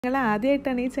നിങ്ങൾ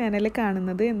ആദ്യമായിട്ടാണ് ഈ ചാനൽ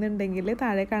കാണുന്നത് എന്നുണ്ടെങ്കിൽ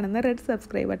താഴെ കാണുന്ന റെഡ്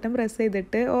സബ്സ്ക്രൈബ് ബട്ടൺ പ്രസ്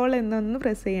ചെയ്തിട്ട് ഓൾ എന്നൊന്ന്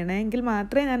പ്രസ് ചെയ്യണേ. എങ്കിൽ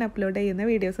മാത്രമേ ഞാൻ അപ്ലോഡ് ചെയ്യുന്ന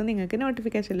വീഡിയോസ് നിങ്ങൾക്ക്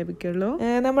നോട്ടിഫിക്കേഷൻ ലഭിക്കുള്ളൂ.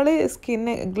 നമ്മൾ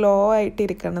സ്കിന്ന് ഗ്ലോ ആയിട്ട്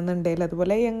ഇരിക്കണം എന്നുണ്ടെങ്കിൽ,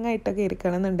 അതുപോലെ യങ് ആയിട്ടൊക്കെ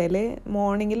ഇരിക്കണം എന്നുണ്ടെങ്കിൽ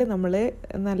മോർണിംഗിൽ നമ്മൾ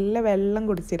നല്ല വെള്ളം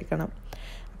കുടിച്ചിരിക്കണം.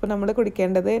 അപ്പോൾ നമ്മൾ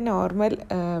കുടിക്കേണ്ടത് നോർമൽ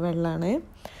വെള്ളമാണ്.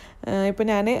 ഇപ്പോൾ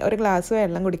ഞാൻ ഒരു ഗ്ലാസ്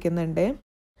വെള്ളം കുടിക്കുന്നുണ്ട്.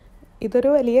 ഇതൊരു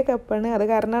വലിയ കപ്പാണ്, അത്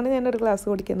കാരണമാണ് ഞാനൊരു ഗ്ലാസ്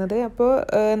കുടിക്കുന്നത്. അപ്പോൾ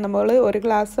നമ്മൾ ഒരു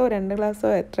ഗ്ലാസ്സോ 2 ഗ്ലാസ്സോ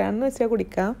എത്രയാണെന്ന് വെച്ചാൽ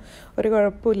കുടിക്കാം, ഒരു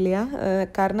കുഴപ്പമില്ല.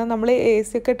 കാരണം നമ്മൾ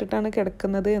AC ഒക്കെ ഇട്ടിട്ടാണ്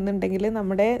കിടക്കുന്നത് എന്നുണ്ടെങ്കിൽ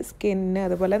നമ്മുടെ സ്കിന്ന്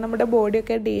അതുപോലെ നമ്മുടെ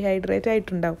ബോഡിയൊക്കെ ഡീഹൈഡ്രേറ്റ്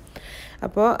ആയിട്ടുണ്ടാവും.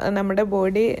 അപ്പോൾ നമ്മുടെ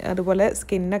ബോഡി അതുപോലെ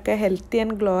സ്കിന്നൊക്കെ ഹെൽത്തി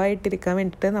ആൻഡ് ഗ്ലോ ആയിട്ടിരിക്കാൻ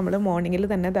വേണ്ടിയിട്ട് നമ്മൾ മോർണിംഗിൽ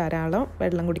തന്നെ ധാരാളം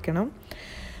വെള്ളം കുടിക്കണം.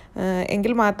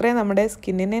 എങ്കിൽ മാത്രമേ നമ്മുടെ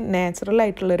സ്കിന്നിന് നാച്ചുറൽ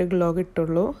ആയിട്ടുള്ളൊരു ഗ്ലോ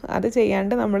കിട്ടുള്ളൂ. അത്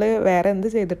ചെയ്യാണ്ട് നമ്മൾ വേറെ എന്ത്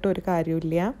ചെയ്തിട്ടും ഒരു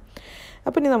കാര്യമില്ല.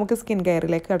 അപ്പോൾ ഇനി നമുക്ക് സ്കിൻ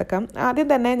കെയറിലേക്ക് കിടക്കാം. ആദ്യം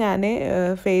തന്നെ ഞാൻ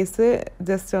ഫേസ്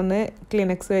ജസ്റ്റ് ഒന്ന്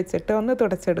ക്ലിനക്സ് വെച്ചിട്ട് ഒന്ന്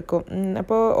തുടച്ചെടുക്കും.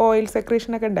 അപ്പോൾ ഓയിൽ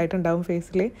സെക്രീഷനൊക്കെ ഉണ്ടായിട്ടുണ്ടാവും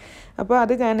ഫേസിൽ. അപ്പോൾ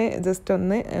അത് ഞാൻ ജസ്റ്റ്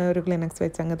ഒന്ന് ഒരു ക്ലിനക്സ്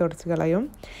വെച്ച് അങ്ങ് തുടച്ച് കളയും.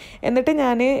 എന്നിട്ട്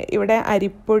ഞാൻ ഇവിടെ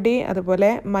അരിപ്പൊടി അതുപോലെ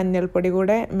മഞ്ഞൾപ്പൊടി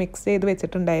കൂടെ മിക്സ് ചെയ്ത്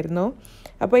വെച്ചിട്ടുണ്ടായിരുന്നു.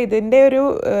 അപ്പോൾ ഇതിൻ്റെ ഒരു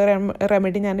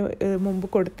റെമഡി ഞാൻ മുമ്പ്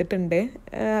കൊടുത്തിട്ടുണ്ട്,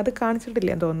 അത്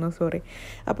കാണിച്ചിട്ടില്ല തോന്നുന്നു, സോറി.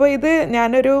 അപ്പോൾ ഇത്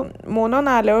ഞാനൊരു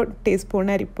 3-4 ടീസ്പൂൺ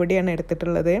അരിപ്പൊടിയാണ്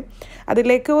എടുത്തിട്ടുള്ളത്.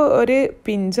 അതിലേക്ക് ഒരു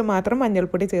പിഞ്ച് മാത്രം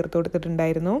മഞ്ഞൾപ്പൊടി ചേർത്ത്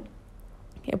കൊടുത്തിട്ടുണ്ടായിരുന്നു.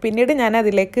 പിന്നീട് ഞാൻ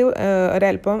അതിലേക്ക്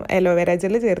ഒരല്പം അലോവേര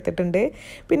ജെൽ ചേർത്തിട്ടുണ്ട്.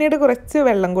 പിന്നീട് കുറച്ച്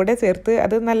വെള്ളം കൂടെ ചേർത്ത്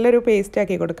അത് നല്ലൊരു പേസ്റ്റ്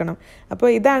ആക്കി കൊടുക്കണം. അപ്പോൾ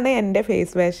ഇതാണ് എൻ്റെ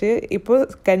ഫേസ് വാഷ്. ഇപ്പോൾ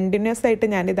കണ്ടിന്യൂസ് ആയിട്ട്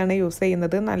ഞാനിതാണ് യൂസ്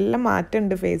ചെയ്യുന്നത്. നല്ല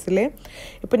മാറ്റമുണ്ട് ഫേസിൽ.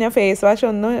 ഇപ്പോൾ ഞാൻ ഫേസ് വാഷ്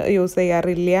ഒന്നും യൂസ്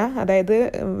ചെയ്യാറില്ല, അതായത്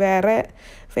വേറെ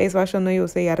ഫേസ് വാഷ് ഒന്നും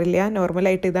യൂസ് ചെയ്യാറില്ല.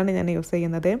 നോർമലായിട്ട് ഇതാണ് ഞാൻ യൂസ്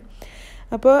ചെയ്യുന്നത്.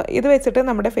 അപ്പോൾ ഇത് വെച്ചിട്ട്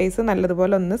നമ്മുടെ ഫേസ്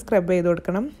നല്ലതുപോലെ ഒന്ന് സ്ക്രബ് ചെയ്ത്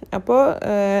കൊടുക്കണം. അപ്പോൾ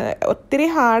ഒത്തിരി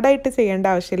ഹാർഡായിട്ട് ചെയ്യേണ്ട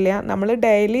ആവശ്യമില്ല. നമ്മൾ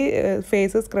ഡെയിലി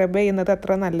ഫേസ് സ്ക്രബ് ചെയ്യുന്നത്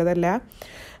അത്ര നല്ലതല്ല.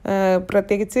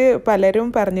 പ്രത്യേകിച്ച് പലരും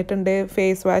പറഞ്ഞിട്ടുണ്ട്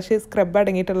ഫേസ് വാഷ് സ്ക്രബ്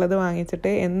അടങ്ങിയിട്ടുള്ളത്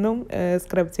വാങ്ങിച്ചിട്ട് എന്നും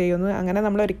സ്ക്രബ് ചെയ്യുന്നു. അങ്ങനെ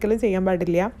നമ്മൾ ഒരിക്കലും ചെയ്യാൻ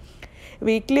പാടില്ല.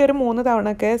 വീക്കിലി ഒരു 3 തവണ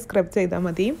ഒക്കെ സ്ക്രബ് ചെയ്താൽ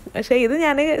മതി. പക്ഷേ ഇത്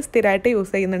ഞാൻ സ്ഥിരമായിട്ട്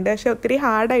യൂസ് ചെയ്യുന്നുണ്ട്. പക്ഷേ ഒത്തിരി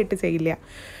ഹാർഡായിട്ട് ചെയ്യില്ല.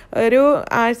 ഒരു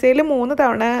ആഴ്ചയിൽ 3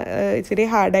 തവണ ഇച്ചിരി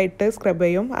ഹാർഡായിട്ട് സ്ക്രബ്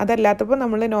ചെയ്യും. അതല്ലാത്തപ്പോൾ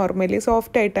നമ്മൾ നോർമലി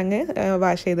സോഫ്റ്റായിട്ട് അങ്ങ്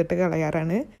വാഷ് ചെയ്തിട്ട്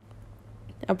കളയാറാണ്.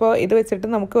 അപ്പോൾ ഇത് വെച്ചിട്ട്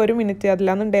നമുക്ക് 1 മിനിറ്റ്,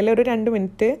 അതില്ലാന്നുണ്ടെങ്കിൽ ഒരു 2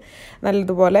 മിനിറ്റ്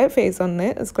നല്ലതുപോലെ ഫേസ് ഒന്ന്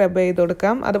സ്ക്രബ് ചെയ്ത്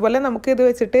കൊടുക്കാം. അതുപോലെ നമുക്ക് ഇത്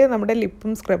വെച്ചിട്ട് നമ്മുടെ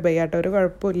ലിപ്പും സ്ക്രബ് ചെയ്യാം കേട്ടോ, ഒരു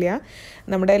കുഴപ്പമില്ല.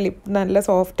 നമ്മുടെ ലിപ്പ് നല്ല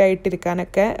സോഫ്റ്റ്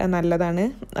ആയിട്ടിരിക്കാനൊക്കെ നല്ലതാണ്.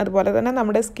 അതുപോലെ തന്നെ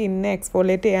നമ്മുടെ സ്കിന്നെ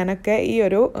എക്സ്ഫോളിയേറ്റ് ചെയ്യാനൊക്കെ ഈ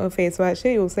ഒരു ഫേസ്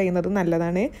വാഷ് യൂസ് ചെയ്യുന്നത്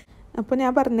നല്ലതാണ്. അപ്പോൾ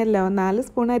ഞാൻ പറഞ്ഞല്ലോ, 4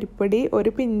 സ്പൂൺ അരിപ്പൊടി, ഒരു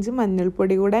പിഞ്ച്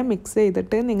മഞ്ഞൾപ്പൊടി കൂടെ മിക്സ്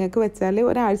ചെയ്തിട്ട് നിങ്ങൾക്ക് വെച്ചാൽ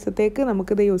ഒരാഴ്ചത്തേക്ക്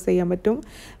നമുക്കിത് യൂസ് ചെയ്യാൻ പറ്റും.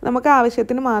 നമുക്ക്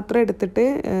ആവശ്യത്തിന് മാത്രം എടുത്തിട്ട്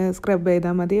സ്ക്രബ്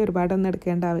ചെയ്താൽ മതി, ഒരുപാടൊന്നും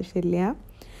എടുക്കേണ്ട ആവശ്യമില്ല.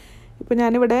 ഇപ്പോൾ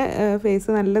ഞാനിവിടെ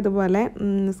ഫേസ് നല്ലതുപോലെ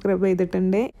സ്ക്രബ്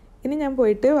ചെയ്തിട്ടുണ്ട്. ഇനി ഞാൻ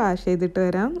പോയിട്ട് വാഷ് ചെയ്തിട്ട്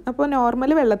വരാം. അപ്പോൾ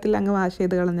നോർമൽ വെള്ളത്തിൽ അങ്ങ് വാഷ്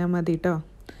ചെയ്ത് കളഞ്ഞാൽ മതി കേട്ടോ.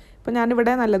 അപ്പോൾ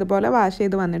ഞാനിവിടെ നല്ലതുപോലെ വാഷ്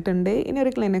ചെയ്ത് വന്നിട്ടുണ്ട്. ഇനി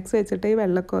ഒരു ക്ലിനക്സ് വെച്ചിട്ട് ഈ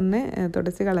വെള്ളമൊക്കെ ഒന്ന്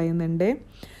തുടച്ച് കളയുന്നുണ്ട്.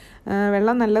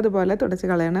 വെള്ളം നല്ലതുപോലെ തുടച്ച്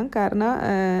കളയണം. കാരണം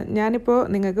ഞാനിപ്പോൾ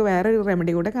നിങ്ങൾക്ക് വേറൊരു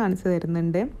റെമഡി കൂടെ കാണിച്ചു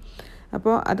തരുന്നുണ്ട്.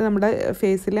 അപ്പോൾ അത് നമ്മുടെ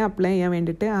ഫേസിൽ അപ്ലൈ ചെയ്യാൻ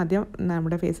വേണ്ടിയിട്ട് ആദ്യം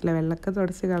നമ്മുടെ ഫേസിലെ വെള്ളമൊക്കെ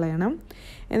തുടച്ച് കളയണം.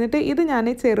 എന്നിട്ട് ഇത് ഞാൻ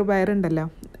ചെറുപയറുണ്ടല്ലോ,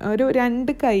 ഒരു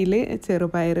 2 കയ്യിൽ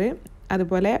ചെറുപയർ,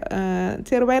 അതുപോലെ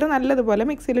ചെറുപയർ നല്ലതുപോലെ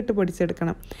മിക്സിയിലിട്ട്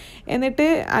പൊടിച്ചെടുക്കണം. എന്നിട്ട്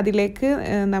അതിലേക്ക്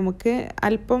നമുക്ക്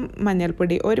അല്പം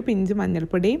മഞ്ഞൾപ്പൊടി, ഒരു പിഞ്ച്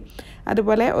മഞ്ഞൾപ്പൊടി,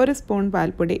 അതുപോലെ 1 സ്പൂൺ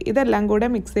പാൽപ്പൊടി, ഇതെല്ലാം കൂടെ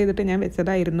മിക്സ് ചെയ്തിട്ട് ഞാൻ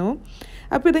വെച്ചതായിരുന്നു.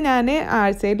 അപ്പോൾ ഇത് ഞാൻ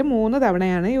ആഴ്ചയിൽ 3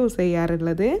 തവണയാണ് യൂസ്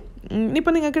ചെയ്യാറുള്ളത്.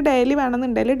 ഇനിയിപ്പോൾ നിങ്ങൾക്ക് ഡെയിലി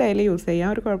വേണമെന്നുണ്ടെങ്കിൽ ഡെയിലി യൂസ് ചെയ്യാം,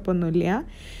 ഒരു കുഴപ്പമൊന്നുമില്ല.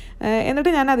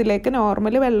 എന്നിട്ട് ഞാൻ അതിലേക്ക്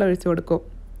നോർമൽ വെള്ളം ഒഴിച്ച് കൊടുക്കും.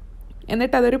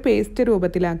 എന്നിട്ട് അതൊരു പേസ്റ്റ്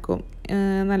രൂപത്തിലാക്കും.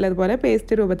 നല്ലതുപോലെ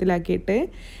പേസ്റ്റ് രൂപത്തിലാക്കിയിട്ട്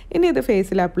ഇനി ഇത്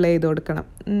ഫേസിൽ അപ്ലൈ ചെയ്ത് കൊടുക്കണം.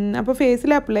 അപ്പോൾ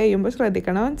ഫേസിൽ അപ്ലൈ ചെയ്യുമ്പോൾ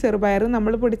ശ്രദ്ധിക്കണം, ചെറുപയർ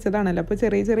നമ്മൾ പൊടിച്ചതാണല്ലോ, അപ്പോൾ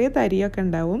ചെറിയ ചെറിയ തരിയൊക്കെ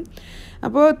ഉണ്ടാവും.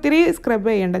 അപ്പോൾ ഒത്തിരി സ്ക്രബ്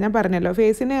ചെയ്യേണ്ട, ഞാൻ പറഞ്ഞല്ലോ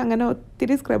ഫേസിന് അങ്ങനെ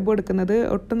ഒത്തിരി സ്ക്രബ് കൊടുക്കുന്നത്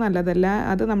ഒട്ടും നല്ലതല്ല.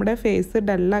 അത് നമ്മുടെ ഫേസ്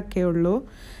ഡള്ളാക്കേ ഉള്ളൂ.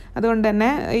 അതുകൊണ്ട്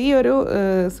തന്നെ ഈ ഒരു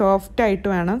സോഫ്റ്റായിട്ട്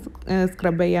വേണം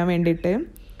സ്ക്രബ് ചെയ്യാൻ വേണ്ടിയിട്ട്.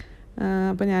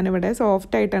 അപ്പോൾ ഞാനിവിടെ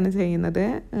സോഫ്റ്റായിട്ടാണ് ചെയ്യുന്നത്.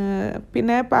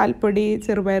 പിന്നെ പാൽപ്പൊടി,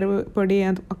 ചെറുപയർ പൊടി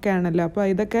ഒക്കെ ആണല്ലോ, അപ്പോൾ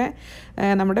ഇതൊക്കെ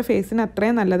നമ്മുടെ ഫേസിന്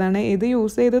അത്രയും നല്ലതാണ്. ഇത്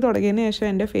യൂസ് ചെയ്ത് തുടങ്ങിയതിന് ശേഷം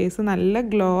എൻ്റെ ഫേസ് നല്ല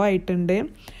ഗ്ലോ ആയിട്ടുണ്ട്.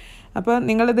 അപ്പോൾ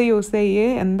നിങ്ങളിത് യൂസ്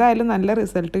ചെയ്യുക, എന്തായാലും നല്ല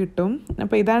റിസൾട്ട് കിട്ടും.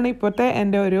 അപ്പോൾ ഇതാണ് ഇപ്പോഴത്തെ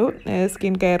എൻ്റെ ഒരു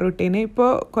സ്കിൻ കെയർ റുട്ടീന്. ഇപ്പോൾ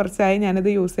കുറച്ചായി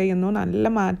ഞാനിത് യൂസ് ചെയ്യുന്നു, നല്ല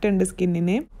മാറ്റമുണ്ട്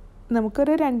സ്കിന്നിന്.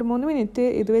 നമുക്കൊരു 2-3 മിനിറ്റ്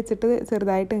ഇത് വെച്ചിട്ട്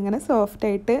ചെറുതായിട്ട് ഇങ്ങനെ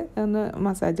സോഫ്റ്റായിട്ട് ഒന്ന്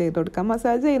മസാജ് ചെയ്ത് കൊടുക്കാം.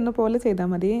 മസാജ് ചെയ്യുന്ന പോലെ ചെയ്താൽ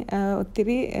മതി,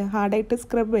 ഒത്തിരി ഹാർഡായിട്ട്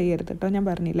സ്ക്രബ് ചെയ്യരുത് കേട്ടോ, ഞാൻ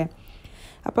പറഞ്ഞില്ലേ.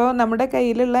 അപ്പോൾ നമ്മുടെ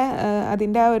കയ്യിലുള്ള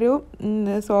അതിൻ്റെ ആ ഒരു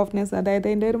സോഫ്റ്റ്നെസ്, അതായത്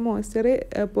അതിൻ്റെ ഒരു മോയ്സ്ചർ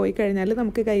പോയി കഴിഞ്ഞാൽ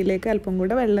നമുക്ക് കയ്യിലേക്ക് അല്പം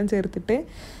കൂടെ വെള്ളം ചേർത്തിട്ട്,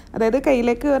 അതായത്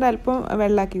കയ്യിലേക്ക് ഒരല്പം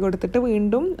വെള്ളമാക്കി കൊടുത്തിട്ട്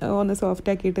വീണ്ടും ഒന്ന്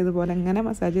സോഫ്റ്റ് ആക്കിയിട്ട് ഇതുപോലെ ഇങ്ങനെ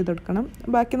മസാജ് ചെയ്ത് കൊടുക്കണം.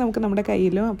 ബാക്കി നമുക്ക് നമ്മുടെ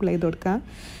കയ്യിലും അപ്ലൈ ചെയ്ത് കൊടുക്കാം.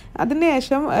 അതിന്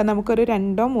ശേഷം നമുക്കൊരു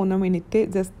 2-3 മിനിറ്റ്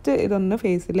ജസ്റ്റ് ഇതൊന്ന്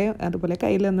ഫേസിൽ അതുപോലെ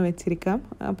കയ്യിലൊന്ന് വെച്ചിരിക്കാം.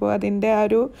 അപ്പോൾ അതിൻ്റെ ആ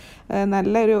ഒരു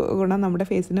നല്ലൊരു ഗുണം നമ്മുടെ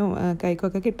ഫേസിനും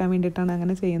കൈക്കൊക്കെ കിട്ടാൻ വേണ്ടിയിട്ടാണ്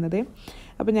അങ്ങനെ ചെയ്യുന്നത്.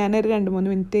 അപ്പോൾ ഞാനൊരു 2-3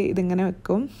 മിനിറ്റ് ഇതിങ്ങനെ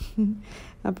വെക്കും.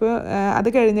 അപ്പോൾ അത്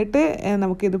കഴിഞ്ഞിട്ട്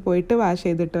നമുക്കിത് പോയിട്ട് വാഷ്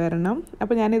ചെയ്തിട്ട് വരണം.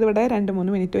 അപ്പോൾ ഞാനിതിവിടെ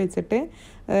 2-3 മിനിറ്റ് വെച്ചിട്ട്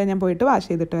ഞാൻ പോയിട്ട് വാഷ്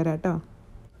ചെയ്തിട്ട് വരാം കേട്ടോ.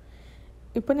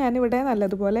 ഇപ്പോൾ ഞാനിവിടെ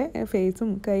നല്ലതുപോലെ ഫേസും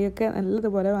കൈയൊക്കെ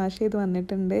നല്ലതുപോലെ വാഷ് ചെയ്ത്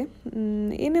വന്നിട്ടുണ്ട്.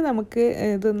 ഇനി നമുക്ക്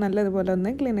ഇത് നല്ലതുപോലെ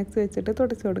ഒന്ന് ക്ലിനക്സ് വെച്ചിട്ട്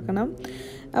തുടച്ച് കൊടുക്കണം.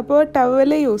 അപ്പോൾ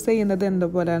ടവൽ യൂസ് ചെയ്യുന്നത്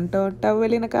എന്തുപോലെയാണ് കേട്ടോ.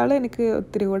 ടവലിനേക്കാളും എനിക്ക്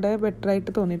ഒത്തിരി കൂടെ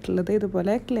ബെറ്ററായിട്ട് തോന്നിയിട്ടുള്ളത്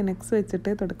ഇതുപോലെ ക്ലിനക്സ്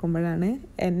വെച്ചിട്ട് തുടക്കുമ്പോഴാണ്.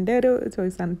 എൻ്റെ ഒരു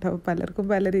ചോയ്സാണ് കേട്ടോ, പലർക്കും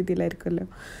പല രീതിയിലായിരിക്കുമല്ലോ.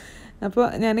 അപ്പോൾ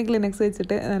ഞാൻ ക്ലിനക്സ്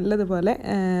വെച്ചിട്ട് നല്ലതുപോലെ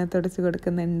തുടച്ച്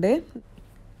കൊടുക്കുന്നുണ്ട്.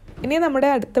 ഇനി നമ്മുടെ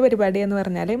അടുത്ത പരിപാടി എന്ന്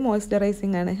പറഞ്ഞാൽ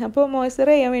മോയ്സ്ചറൈസിങ് ആണ്. അപ്പോൾ മോയ്സ്ചർ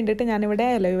ചെയ്യാൻ വേണ്ടിയിട്ട് ഞാനിവിടെ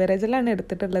അലോവേര ജെല്ലാണ്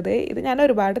എടുത്തിട്ടുള്ളത്. ഇത് ഞാൻ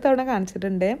ഒരുപാട് തവണ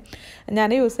കാണിച്ചിട്ടുണ്ട്. ഞാൻ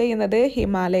യൂസ് ചെയ്യുന്നത്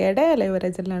ഹിമാലയയുടെ അലോവേര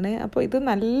ജെല്ലാണ്. അപ്പോൾ ഇത്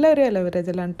നല്ലൊരു അലോവേര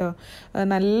ജെല്ലാണ് കേട്ടോ.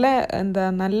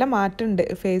 നല്ല മാറ്റമുണ്ട്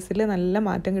ഫേസിൽ, നല്ല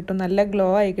മാറ്റം കിട്ടും, നല്ല ഗ്ലോ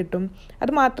ആയി കിട്ടും.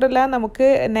 അത് മാത്രമല്ല നമുക്ക്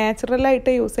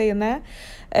നാച്ചുറലായിട്ട് യൂസ് ചെയ്യുന്ന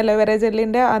അലോവേര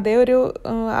ജെല്ലിൻ്റെ അതേ ഒരു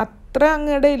അത്ര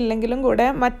അങ്ങോട്ട് ഇല്ലെങ്കിലും കൂടെ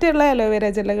മറ്റുള്ള അലോവേര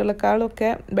ജെല്ലുകളെക്കാളൊക്കെ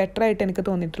ബെറ്ററായിട്ട് എനിക്ക്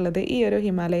തോന്നിയിട്ടുള്ളത് ഈ ഒരു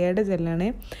ഹിമാലയയുടെ ജെല്ലാണ്.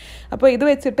 അപ്പോൾ ഇത്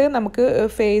വെച്ചിട്ട് നമുക്ക്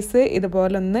ഫേസ്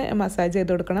ഇതുപോലെ ഒന്ന് മസാജ്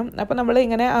ചെയ്ത് കൊടുക്കണം. അപ്പോൾ നമ്മൾ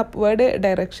ഇങ്ങനെ അപ്വേർഡ്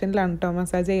ഡയറക്ഷനിലാണ് കേട്ടോ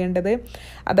മസാജ് ചെയ്യേണ്ടത്.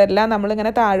 അതല്ല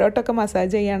നമ്മളിങ്ങനെ താഴോട്ടൊക്കെ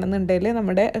മസാജ് ചെയ്യുകയാണെന്നുണ്ടെങ്കിൽ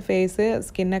നമ്മുടെ ഫേസ്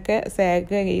സ്കിന്നൊക്കെ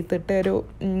സാഗ് ചെയ്തിട്ട് ഒരു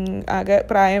ആകെ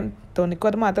പ്രായം തോന്നിക്കും.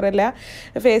 അത് മാത്രമല്ല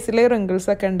ഫേസിൽ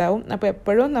റിങ്കിൾസൊക്കെ ഉണ്ടാവും. അപ്പോൾ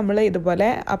എപ്പോഴും നമ്മൾ ഇതുപോലെ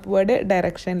അപ്വേർഡ്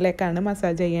ഡയറക്ഷനിലേക്കാണ്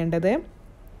മസാജ് ചെയ്യേണ്ടത്.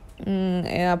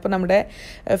 അപ്പോൾ നമ്മുടെ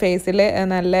ഫേസിൽ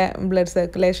നല്ല ബ്ലഡ്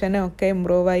സർക്കുലേഷനും ഒക്കെ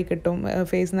ഇമ്പ്രൂവ് ആയി കിട്ടും.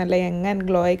 ഫേസ് നല്ല യങ് ആൻഡ്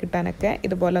ഗ്ലോ ആയി കിട്ടാനൊക്കെ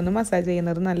ഇതുപോലെ ഒന്ന് മസാജ്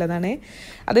ചെയ്യുന്നത് നല്ലതാണ്.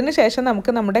 അതിന് ശേഷം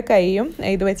നമുക്ക് നമ്മുടെ കൈയും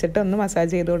ഇത് വെച്ചിട്ട് ഒന്ന്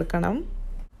മസാജ് ചെയ്ത് കൊടുക്കണം.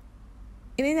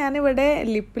 ഇനി ഞാനിവിടെ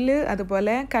ലിപ്പിൽ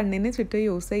അതുപോലെ കണ്ണിന് ചുറ്റും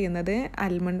യൂസ് ചെയ്യുന്നത്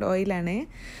ആൽമണ്ട് ഓയിലാണ്.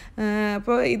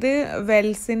 അപ്പോൾ ഇത്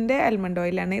വെൽസിൻ്റെ ആൽമണ്ട്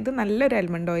ഓയിലാണ്. ഇത് നല്ലൊരു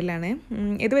ആൽമണ്ട് ഓയിലാണ്.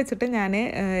 ഇത് വെച്ചിട്ട് ഞാൻ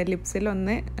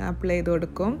ലിപ്സിലൊന്ന് അപ്ലൈ ചെയ്ത്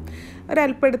കൊടുക്കും.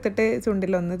 ഒരല്പം എടുത്തിട്ട്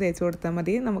ചുണ്ടിലൊന്ന് തേച്ച് കൊടുത്താൽ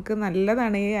മതി. നമുക്ക്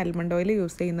നല്ലതാണ് ഈ ആൽമണ്ട് ഓയിൽ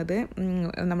യൂസ് ചെയ്യുന്നത്.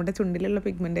 നമ്മുടെ ചുണ്ടിലുള്ള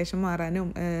പിഗ്മെൻറ്റേഷൻ മാറാനും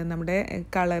നമ്മുടെ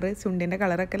കളറ്, ചുണ്ടിൻ്റെ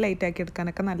കളറൊക്കെ ലൈറ്റാക്കി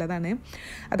എടുക്കാനൊക്കെ നല്ലതാണ്.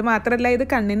 അത് മാത്രമല്ല ഇത്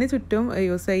കണ്ണിന് ചുറ്റും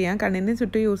യൂസ് ചെയ്യാം. കണ്ണിന്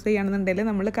ചുറ്റും യൂസ് ചെയ്യുകയാണെന്നുണ്ടെങ്കിൽ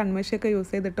നമ്മൾ കൺമഷിയൊക്കെ യൂസ്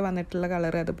ചെയ്തിട്ട് വന്നിട്ടുള്ള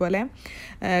കളർ, അതുപോലെ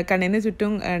കണ്ണിന്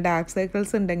ചുറ്റും ഡാർക്ക്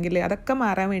സർക്കിൾസ് ഉണ്ടെങ്കിൽ അതൊക്കെ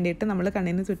മാറാൻ വേണ്ടിയിട്ട് നമ്മൾ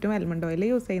കണ്ണിന് ചുറ്റും ആൽമണ്ട് ഓയിൽ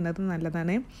യൂസ് ചെയ്യുന്നത്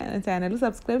നല്ലതാണ്. ചാനൽ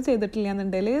സബ്സ്ക്രൈബ് ചെയ്തിട്ടില്ല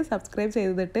എന്നുണ്ടെങ്കിൽ സബ്സ്ക്രൈബ്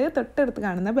ചെയ്തിട്ട് തൊട്ടടുത്ത്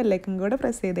കാണുന്ന ബെല്ലൈക്കൺ കൂടെ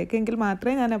പ്രസ് ചെയ്തേക്കെങ്കിൽ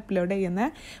മാത്രമേ ഞാൻ അപ്ലോഡ് ചെയ്യുന്ന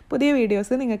പുതിയ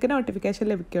വീഡിയോസ് നിങ്ങൾക്ക് നോട്ടിഫിക്കേഷൻ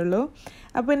ലഭിക്കുള്ളൂ.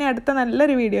 അപ്പോൾ ഇനി അടുത്ത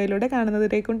നല്ലൊരു വീഡിയോയിലൂടെ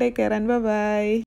കാണുന്നതിലേക്കും ടേക്ക് കെയർ ആൻഡ് ബൈ.